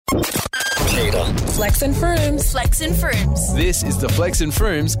Flex and Frooms. Flex and Frooms. This is the Flex and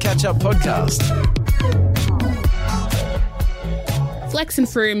Frooms Catch-Up Podcast. Flex and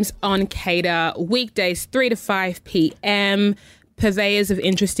Frooms on Cater, weekdays 3 to 5 p.m, purveyors of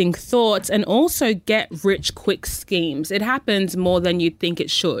interesting thoughts and also get-rich-quick schemes. It happens more than you'd think it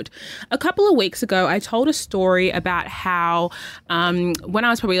should. A couple of weeks ago, I told a story about how when I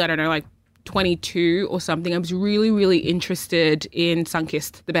was probably, 22 or something, I was really, really interested in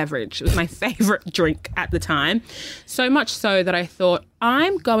Sunkist, the beverage. It was my favourite drink at the time. So much so that I thought,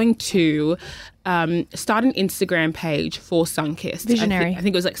 I'm going to start an Instagram page for Sunkist. Visionary. I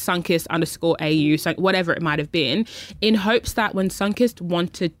think it was like Sunkist_AU, whatever it might have been, in hopes that when Sunkist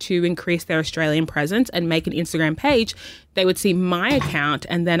wanted to increase their Australian presence and make an Instagram page, they would see my account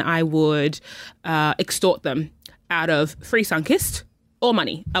and then I would extort them out of free Sunkist or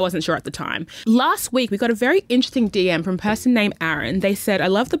money. I wasn't sure at the time. Last week, we got a very interesting DM from a person named Aaron. They said, I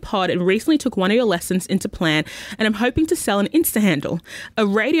love the pod and recently took one of your lessons into plan and I'm hoping to sell an Insta handle. A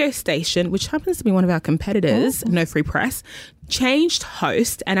radio station, which happens to be one of our competitors, No Free Press, changed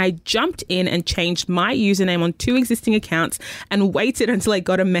host and I jumped in and changed my username on 2 existing accounts and waited until I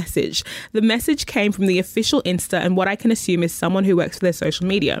got a message. The message came from the official Insta and what I can assume is someone who works for their social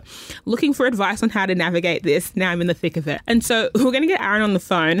media. Looking for advice on how to navigate this. Now I'm in the thick of it. And so we're going to get Aaron on the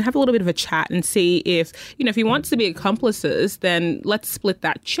phone, have a little bit of a chat and see if, if he wants to be accomplices, then let's split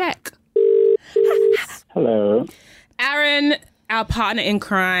that check. Hello. Aaron, our partner in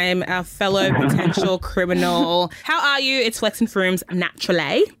crime, our fellow potential criminal. How are you? It's Flex and Frooms,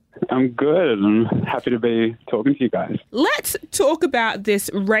 naturally. I'm good. I'm happy to be talking to you guys. Let's talk about this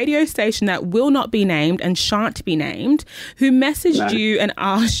radio station that will not be named and shan't be named, who messaged you and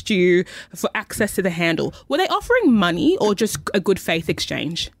asked you for access to the handle. Were they offering money or just a good faith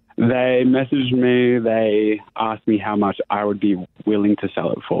exchange? They messaged me. They asked me how much I would be willing to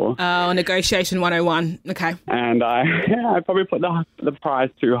sell it for. Oh, negotiation 101. Okay. And I probably put the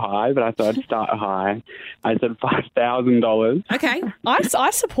price too high, but I thought I'd start high. I said $5,000. Okay. I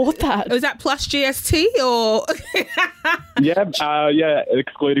support that. Was that plus GST or? Yeah,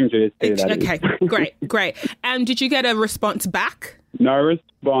 excluding GST. That Okay, great. And did you get a response back? No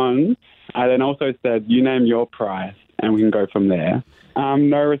response. I then also said, you name your price and we can go from there.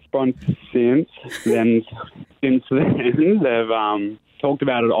 No response since then. They've talked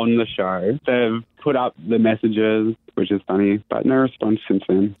about it on the show. They've put up the messages, which is funny, but no response since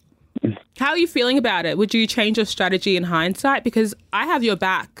then. How are you feeling about it? Would you change your strategy in hindsight? Because I have your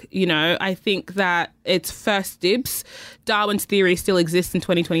back, I think that it's first dibs. Darwin's theory still exists in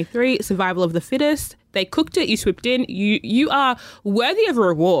 2023, survival of the fittest. They cooked it, you swooped in. You are worthy of a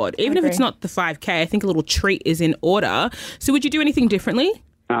reward, even if it's not the 5K. I think a little treat is in order. So would you do anything differently?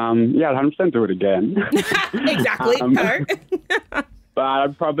 Yeah, I'd 100% do it again. Exactly. But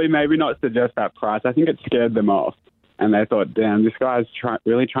I'd probably maybe not suggest that price. I think it scared them off. And they thought, damn, this guy's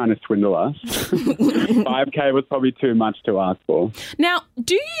really trying to swindle us. 5K was probably too much to ask for. Now,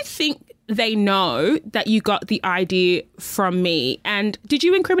 do you think they know that you got the idea from me? And did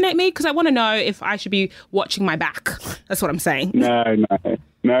you incriminate me? Because I want to know if I should be watching my back. That's what I'm saying.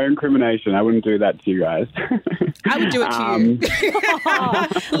 No incrimination. I wouldn't do that to you guys. I would do it to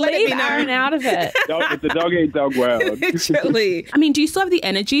you. Leave Aaron out of it. It's a dog-eat-dog world. Literally. I mean, do you still have the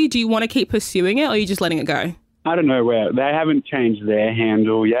energy? Do you want to keep pursuing it or are you just letting it go? I don't know where. They haven't changed their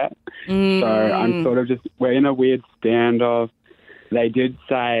handle yet. So I'm sort of we're in a weird standoff. They did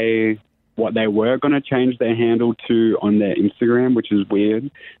say what they were going to change their handle to on their Instagram, which is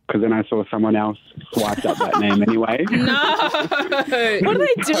weird because then I saw someone else swiped up that name anyway. No. What are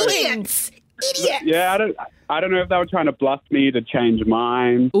they doing? Idiots. Yeah, I don't know if they were trying to bluff me to change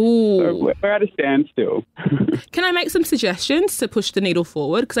mine. Ooh. So we're at a standstill. Can I make some suggestions to push the needle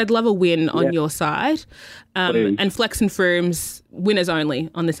forward? Because I'd love a win on your side. And Flex and Frooms, winners only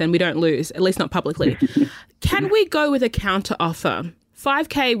on this end. We don't lose, at least not publicly. Can we go with a counter offer?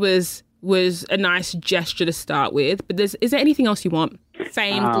 5K was a nice gesture to start with, but is there anything else you want?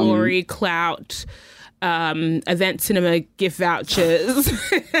 Fame, glory, clout, event cinema gift vouchers,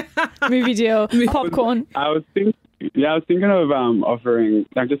 movie deal, popcorn. I was thinking of offering,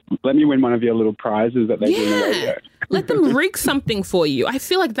 just let me win one of your little prizes that they do in the radio. Let them rig something for you. I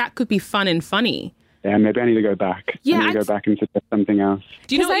feel like that could be fun and funny. Yeah, maybe I need to go back. Yeah, I need to go back and suggest something else.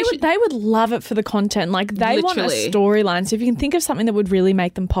 Do you know they would love it for the content. Like they want a storyline. So if you can think of something that would really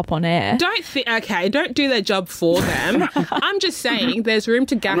make them pop on air. Don't do their job for them. I'm just saying there's room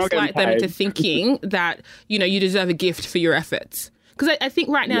to gaslight them into thinking that, you deserve a gift for your efforts. Because I think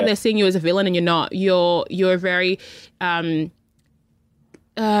right now they're seeing you as a villain and you're not. You're very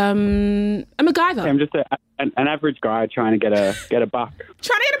A MacGyver. I'm just an average guy trying to get a buck.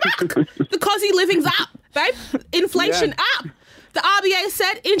 Trying to get a buck. The cost of living's up, babe. Inflation up. The RBA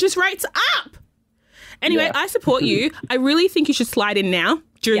said interest rates up. Anyway, I support you. I really think you should slide in now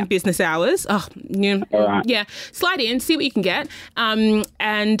during business hours. Oh, yeah. All right. Yeah. Slide in, see what you can get,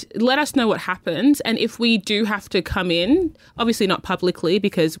 and let us know what happens. And if we do have to come in, obviously not publicly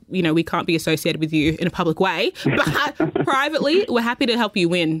because, you know, we can't be associated with you in a public way, but privately, we're happy to help you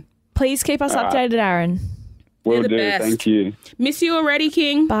win. Please keep us updated, Aaron. Will the do. best. Thank you. Miss you already,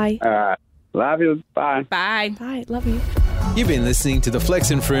 King. Bye. All right. Love you. Bye. Bye. Bye. Love you. You've been listening to the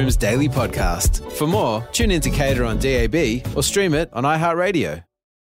Flex and Frooms Daily Podcast. For more, tune in to Cater on DAB or stream it on iHeartRadio.